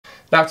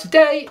Now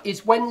today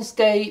is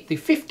Wednesday the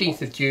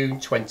 15th of June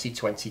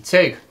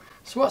 2022.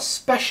 So what's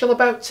special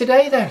about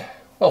today then?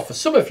 Well, for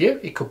some of you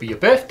it could be your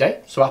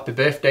birthday, so happy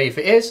birthday if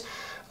it is,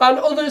 and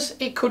others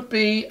it could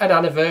be an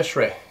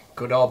anniversary,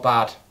 good or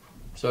bad.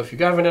 So if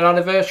you're having an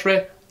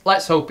anniversary,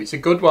 let's hope it's a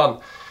good one.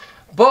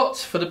 But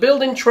for the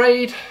building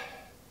trade,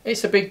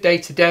 it's a big day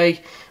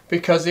today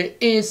because it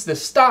is the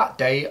start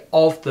date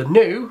of the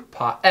new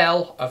Part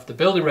L of the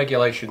building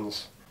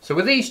regulations. So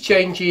with these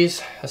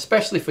changes,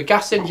 especially for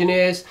gas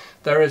engineers,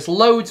 there is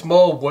loads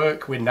more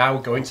work we're now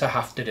going to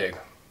have to do.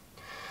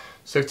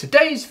 So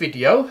today's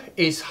video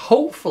is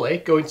hopefully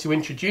going to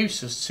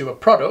introduce us to a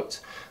product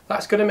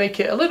that's going to make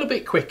it a little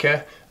bit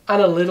quicker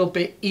and a little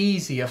bit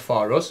easier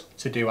for us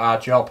to do our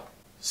job.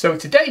 So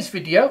today's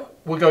video,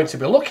 we're going to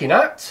be looking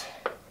at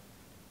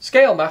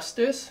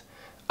Scalemaster's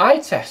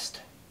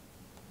I-test.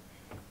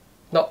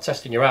 Not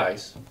testing your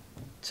eyes,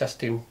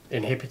 testing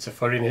inhibitor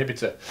for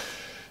inhibitor.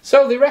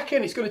 So they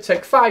reckon it's going to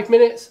take 5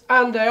 minutes,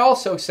 and they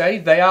also say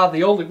they are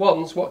the only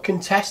ones what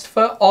can test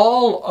for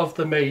all of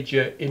the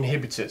major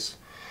inhibitors.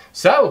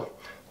 So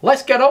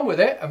let's get on with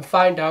it and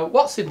find out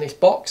what's in this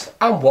box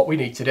and what we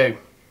need to do.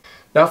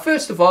 Now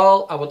first of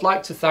all, I would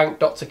like to thank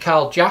Dr.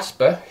 Carl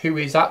Jasper, who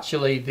is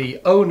actually the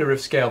owner of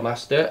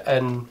Scalemaster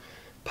and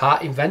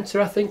part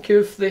inventor, I think,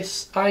 of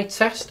this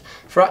I-test,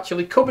 for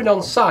actually coming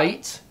on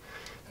site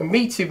and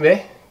meeting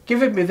me,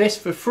 giving me this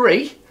for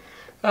free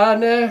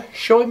and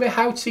showing me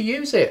how to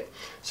use it.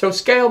 So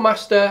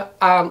Scalemaster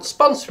aren't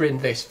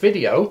sponsoring this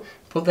video,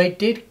 but they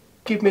did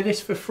give me this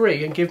for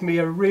free and give me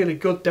a really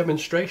good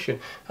demonstration,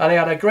 and I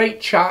had a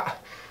great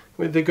chat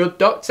with the good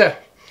doctor.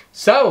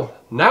 So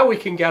now we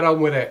can get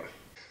on with it.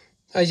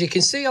 As you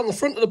can see on the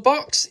front of the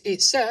box,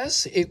 it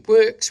says it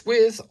works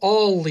with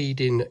all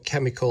leading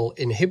chemical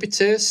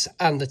inhibitors,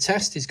 and the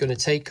test is going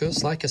to take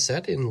us, like I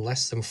said, in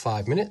less than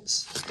 5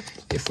 minutes.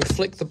 If we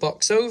flick the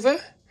box over,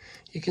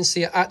 you can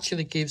see it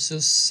actually gives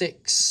us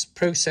 6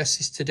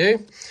 processes to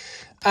do,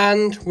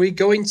 and we're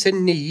going to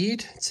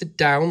need to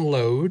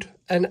download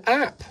an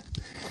app.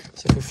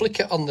 So if we flick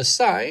it on the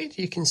side,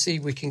 you can see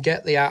we can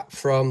get the app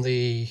from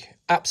the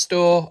App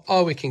Store,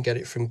 or we can get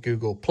it from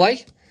Google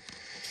Play.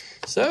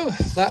 So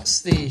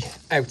that's the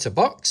outer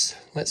box.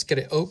 Let's get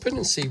it open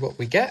and see what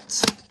we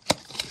get.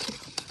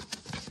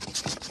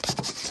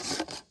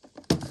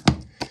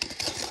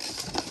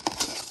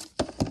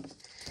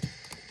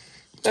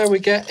 Now we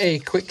get a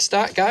quick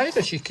start guide,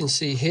 as you can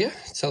see here,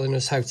 telling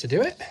us how to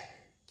do it.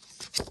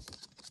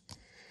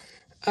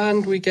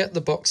 And we get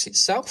the box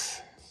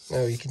itself.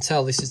 Now you can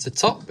tell this is the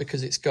top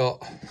because it's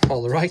got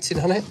all the writing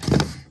on it.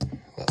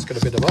 That's going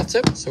to be the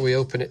bottom, so we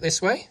open it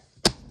this way.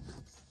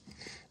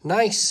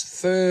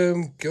 Nice,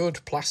 firm,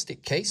 good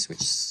plastic case,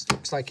 which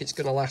looks like it's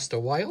going to last a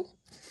while.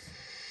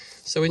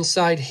 So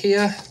inside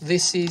here,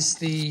 this is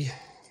the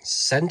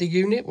sender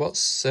unit, what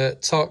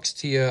talks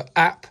to your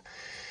app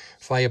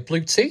via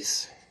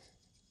Bluetooth.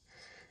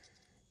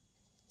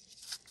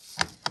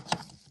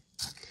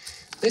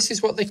 This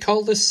is what they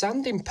call the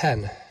sanding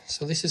pen.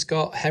 So this has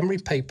got Henry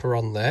paper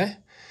on there,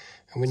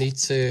 and we need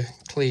to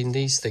clean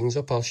these things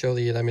up. I'll show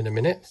you them in a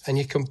minute. And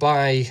you can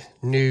buy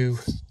new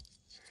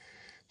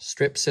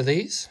strips of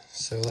these.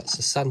 So that's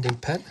a sanding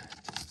pen.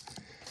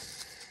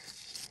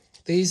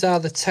 These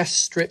are the test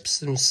strips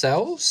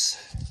themselves.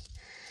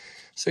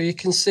 So you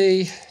can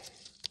see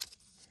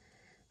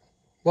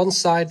one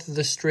side of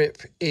the strip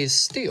is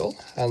steel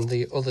and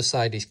the other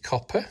side is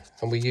copper,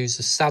 and we use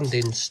the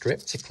sanding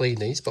strip to clean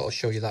these, but I'll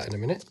show you that in a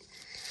minute.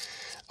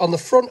 On the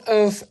front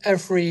of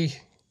every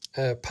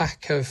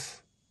pack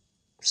of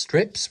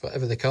strips,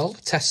 whatever they're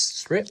called, test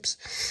strips,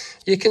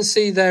 you can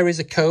see there is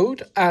a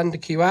code and a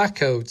QR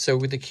code. So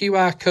with the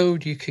QR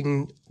code you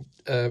can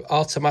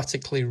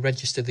automatically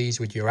register these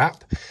with your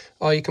app,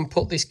 or you can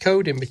put this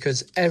code in,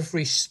 because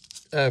every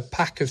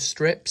pack of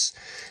strips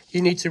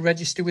you need to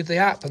register with the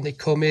app, and they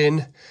come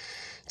in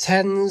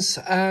 10s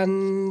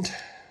and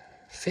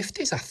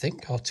 50s, I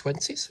think, or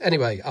 20s.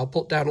 Anyway, I'll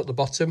put down at the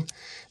bottom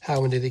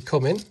how many they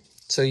come in.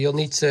 So you'll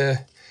need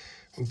to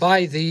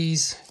buy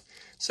these.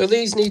 So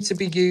these need to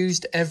be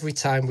used every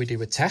time we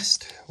do a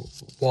test,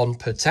 1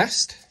 per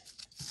test.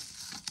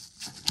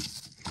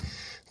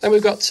 Then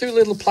we've got 2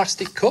 little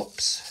plastic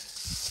cups.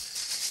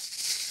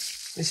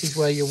 This is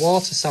where your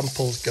water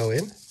samples go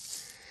in.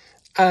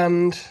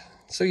 And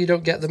so you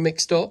don't get them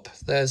mixed up,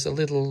 there's a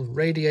little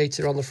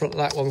radiator on the front of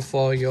that one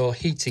for your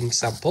heating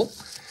sample.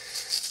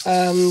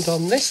 And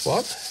on this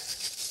one,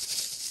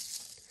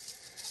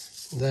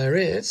 there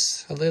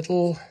is a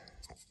little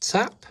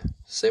tap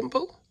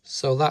symbol.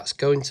 So that's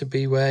going to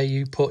be where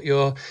you put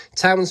your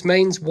town's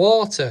mains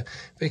water,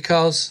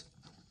 because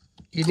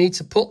you need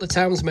to put the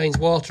town's mains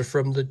water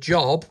from the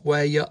job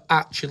where you're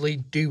actually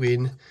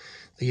doing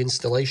the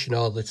installation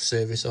or the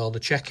service or the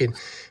check-in,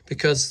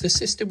 because the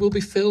system will be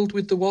filled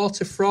with the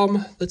water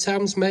from the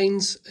town's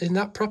mains in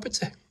that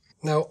property.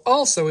 Now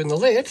also in the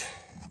lid,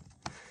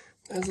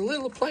 there's a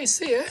little place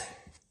here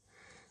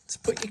to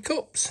put your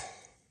cups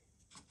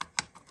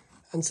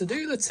and to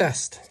do the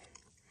test.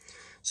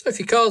 So if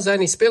you cause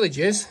any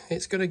spillages,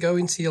 it's going to go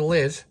into your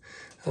lid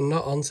and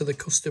not onto the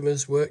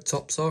customer's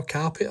worktops or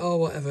carpet or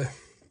whatever.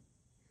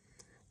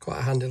 Quite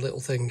a handy little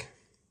thing.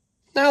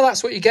 Now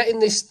that's what you get in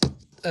this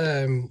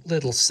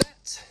little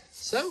set.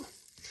 So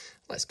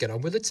let's get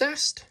on with the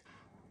test.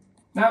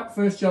 Now,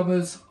 first job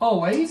as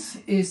always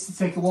is to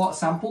take a water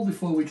sample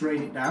before we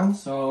drain it down.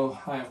 So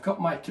I have got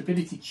my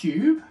turbidity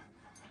tube.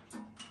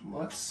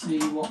 Let's see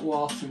what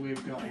water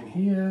we've got in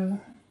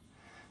here.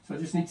 So I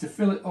just need to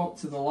fill it up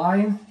to the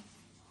line.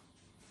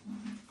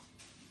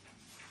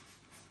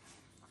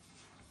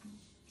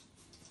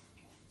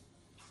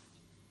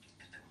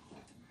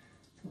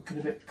 Looking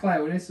a bit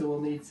cloudy, so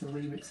we'll need to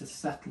leave it to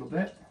settle a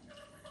bit.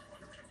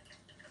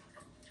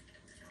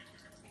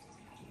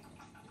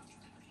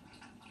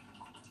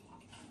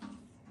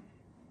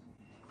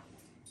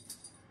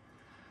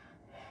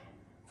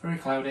 Very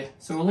cloudy,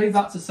 so we'll leave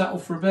that to settle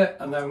for a bit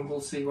and then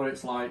we'll see what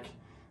it's like,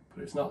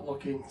 but it's not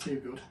looking too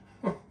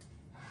good.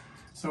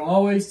 So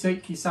always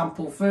take your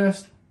sample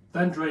first,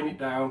 then drain it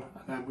down,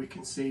 and then we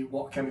can see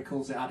what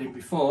chemicals it had in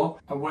before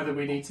and whether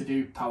we need to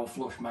do power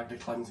flush, magna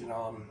cleansing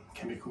on,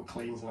 chemical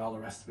cleans and all the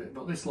rest of it.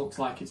 But this looks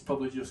like it's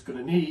probably just going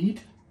to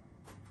need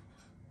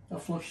a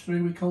flush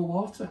through with cold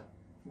water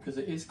because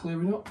it is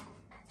clearing up.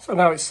 So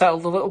now it's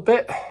settled a little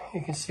bit. You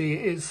can see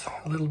it is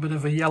a little bit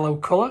of a yellow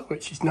colour,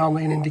 which is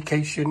normally an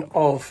indication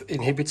of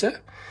inhibitor.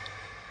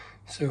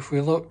 So if we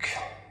look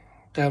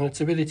down the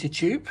turbidity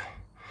tube,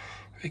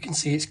 we can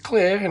see it's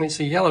clear and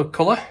it's a yellow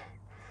colour.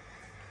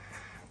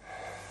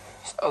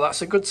 So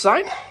that's a good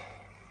sign.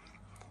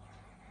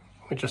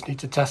 We just need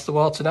to test the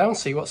water now and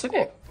see what's in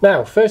it.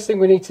 Now, first thing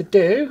we need to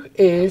do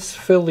is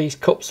fill these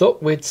cups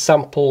up with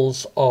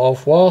samples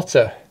of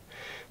water.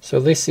 So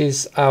this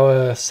is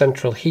our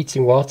central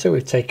heating water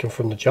we've taken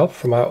from the job,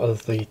 from out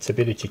of the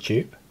turbidity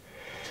tube.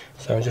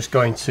 So I'm just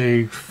going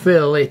to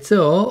fill it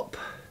up.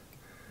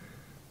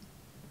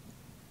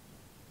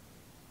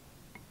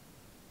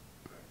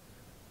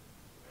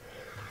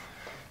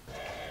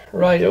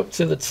 Right up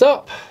to the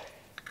top.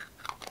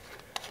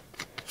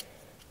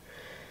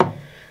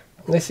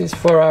 This is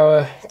for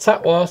our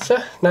tap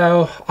water.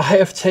 Now I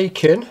have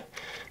taken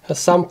a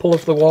sample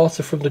of the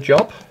water from the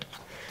job.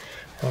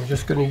 I'm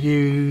just going to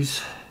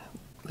use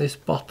this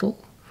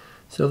bottle.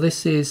 So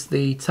this is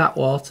the tap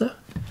water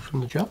from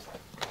the job.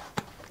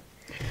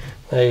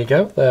 There you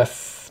go, they're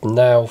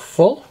now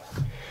full.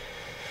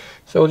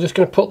 So we're just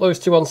going to put those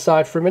two on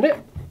side for a minute.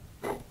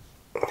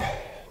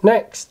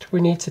 Next we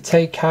need to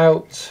take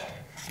out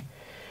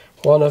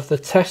one of the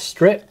test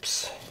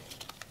strips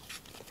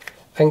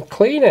and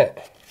clean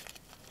it.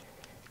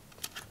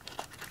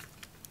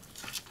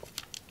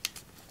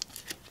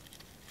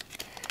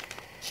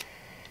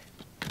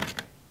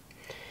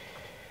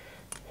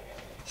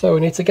 So we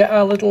need to get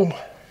our little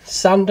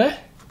sander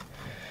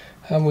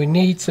and we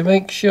need to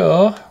make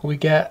sure we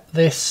get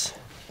this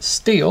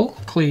steel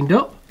cleaned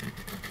up.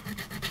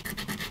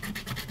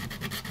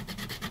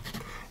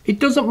 It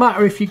doesn't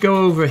matter if you go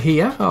over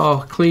here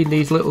or clean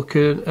these little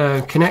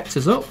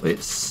connectors up,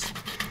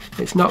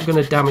 it's not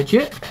going to damage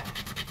it.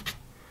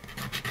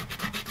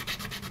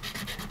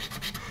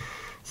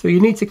 So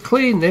you need to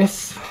clean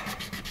this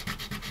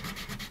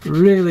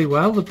really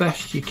well, the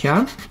best you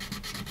can.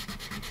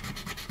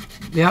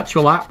 The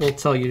actual app will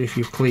tell you if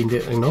you've cleaned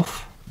it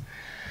enough.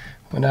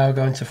 We're now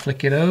going to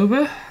flick it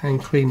over and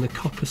clean the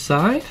copper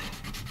side.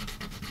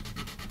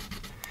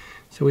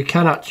 So we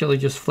can actually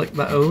just flick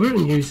that over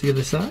and use the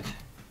other side.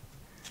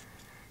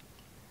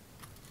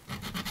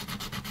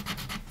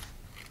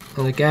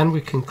 And again, we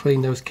can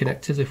clean those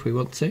connectors if we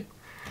want to.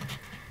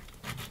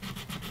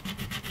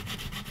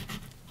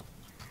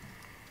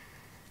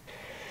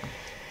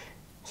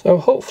 So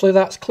hopefully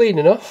that's clean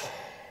enough.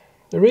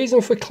 The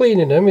reason for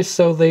cleaning them is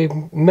so they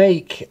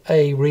make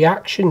a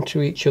reaction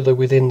to each other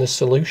within the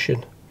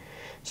solution.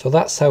 So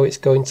that's how it's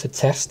going to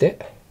test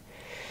it.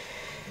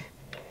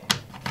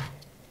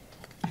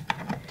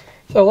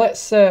 So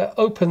let's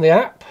open the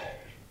app.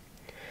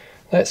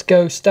 Let's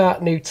go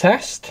start new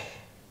test.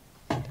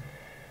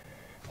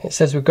 It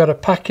says we've got a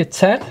pack of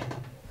 10.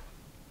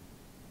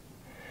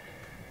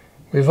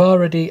 We've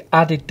already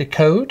added the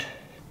code,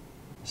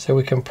 so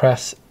we can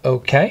press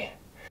OK.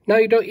 Now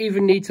you don't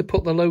even need to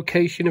put the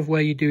location of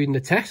where you're doing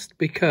the test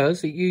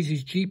because it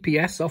uses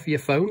GPS off your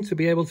phone to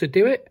be able to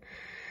do it.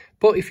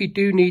 But if you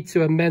do need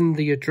to amend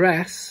the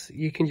address,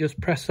 you can just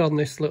press on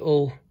this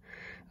little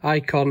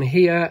icon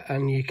here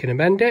and you can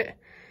amend it.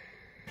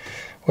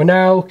 We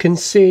now can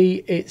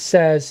see it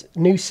says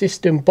new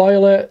system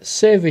boiler,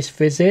 service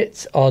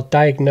visit or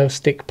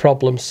diagnostic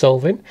problem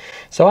solving.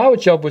 So our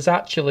job was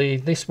actually,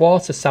 this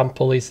water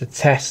sample is the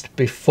test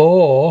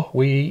before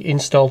we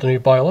installed a new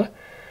boiler.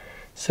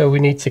 So we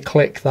need to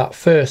click that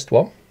first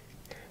one.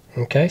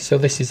 Okay, so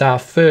this is our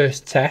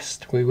first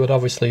test. We would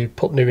obviously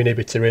put new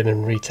inhibitor in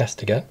and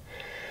retest again.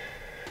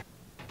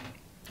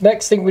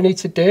 Next thing we need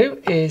to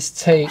do is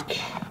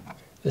take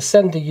the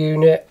sender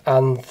unit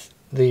and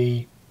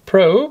the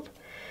probe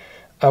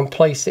and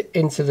place it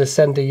into the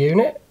sender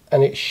unit,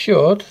 and it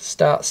should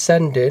start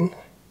sending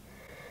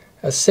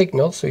a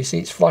signal. So you see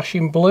it's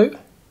flashing blue.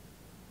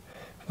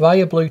 If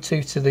via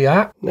Bluetooth to the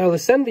app. Now the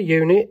sender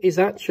unit is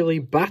actually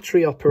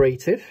battery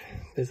operated.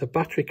 There's a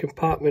battery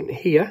compartment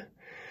here,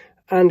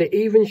 and it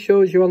even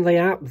shows you on the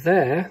app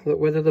there that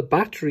whether the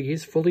battery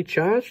is fully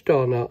charged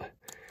or not.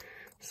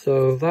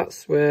 So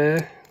that's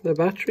where the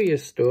battery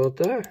is stored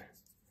there.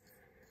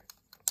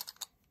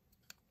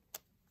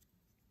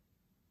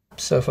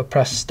 So if I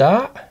press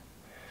start,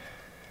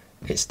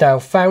 it's now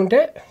found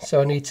it,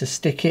 so I need to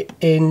stick it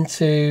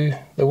into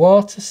the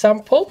water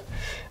sample,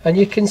 and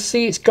you can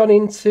see it's gone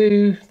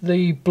into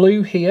the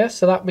blue here,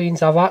 so that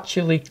means I've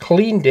actually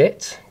cleaned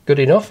it good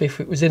enough.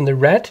 If it was in the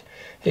red,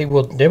 it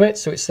wouldn't do it,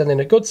 so it's sending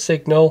a good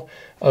signal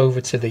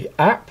over to the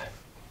app.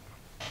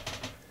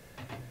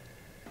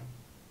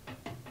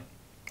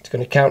 It's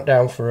going to count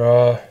down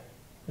for,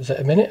 is it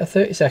a minute or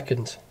 30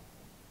 seconds?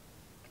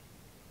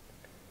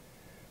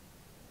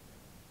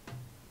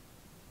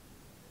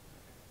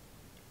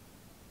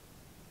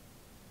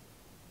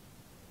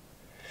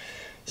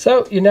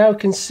 So you now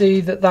can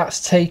see that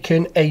that's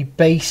taken a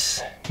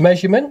base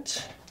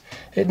measurement.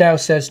 It now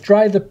says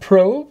dry the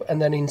probe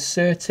and then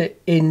insert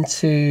it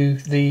into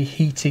the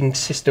heating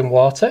system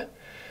water.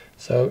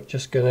 So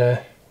just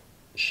gonna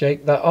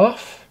shake that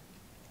off.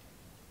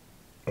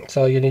 That's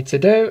all you need to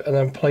do, and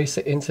then place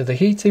it into the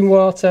heating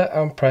water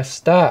and press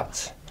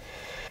start.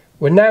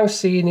 We're now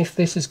seeing if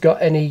this has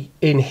got any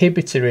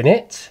inhibitor in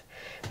it,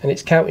 and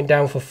it's counting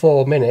down for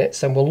 4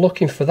 minutes, and we're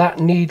looking for that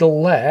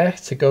needle there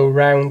to go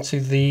round to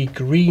the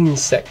green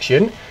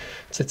section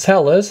to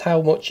tell us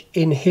how much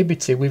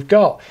inhibitor we've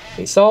got.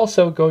 It's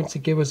also going to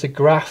give us a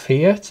graph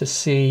here to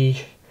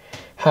see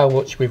how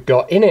much we've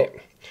got in it.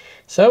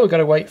 So we're going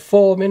to wait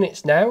 4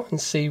 minutes now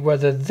and see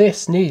whether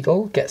this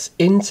needle gets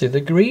into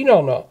the green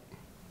or not.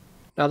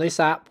 Now this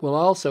app will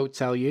also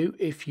tell you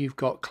if you've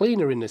got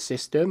cleaner in the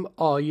system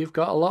or you've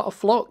got a lot of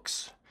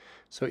flux.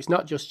 So it's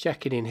not just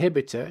checking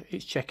inhibitor,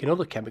 it's checking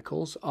other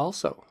chemicals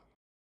also.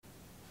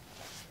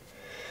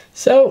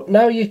 So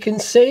now you can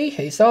see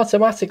it's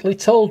automatically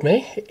told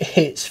me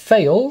it's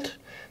failed.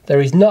 There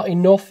is not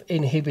enough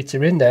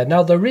inhibitor in there.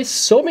 Now there is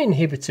some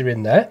inhibitor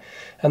in there,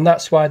 and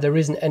that's why there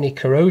isn't any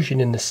corrosion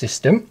in the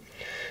system.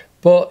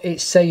 But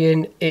it's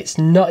saying it's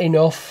not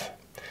enough.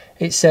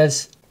 It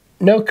says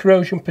no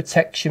corrosion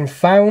protection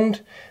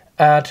found,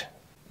 add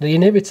the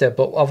inhibitor,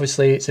 but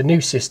obviously it's a new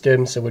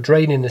system, so we're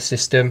draining the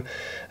system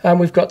and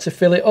we've got to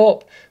fill it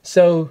up.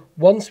 So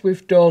once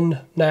we've done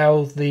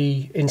now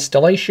the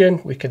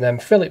installation, we can then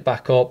fill it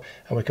back up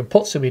and we can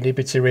put some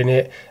inhibitor in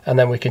it, and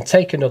then we can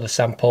take another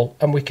sample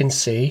and we can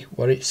see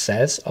what it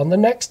says on the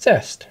next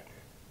test.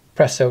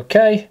 Press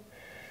OK.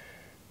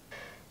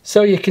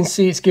 So you can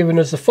see it's given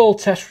us the full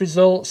test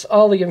results,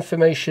 all the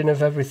information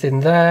of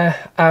everything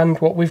there and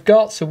what we've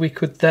got, so we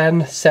could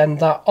then send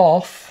that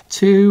off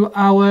to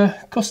our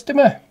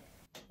customer.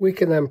 We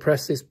can then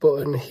press this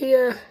button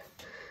here,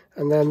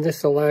 and then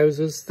this allows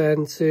us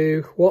then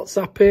to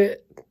WhatsApp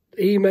it,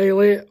 email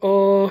it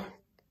or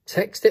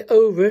text it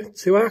over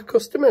to our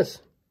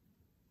customers.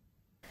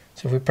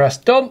 So if we press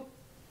done,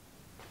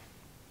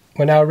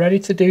 we're now ready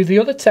to do the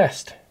other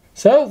test.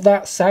 So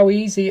that's how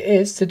easy it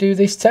is to do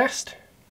this test.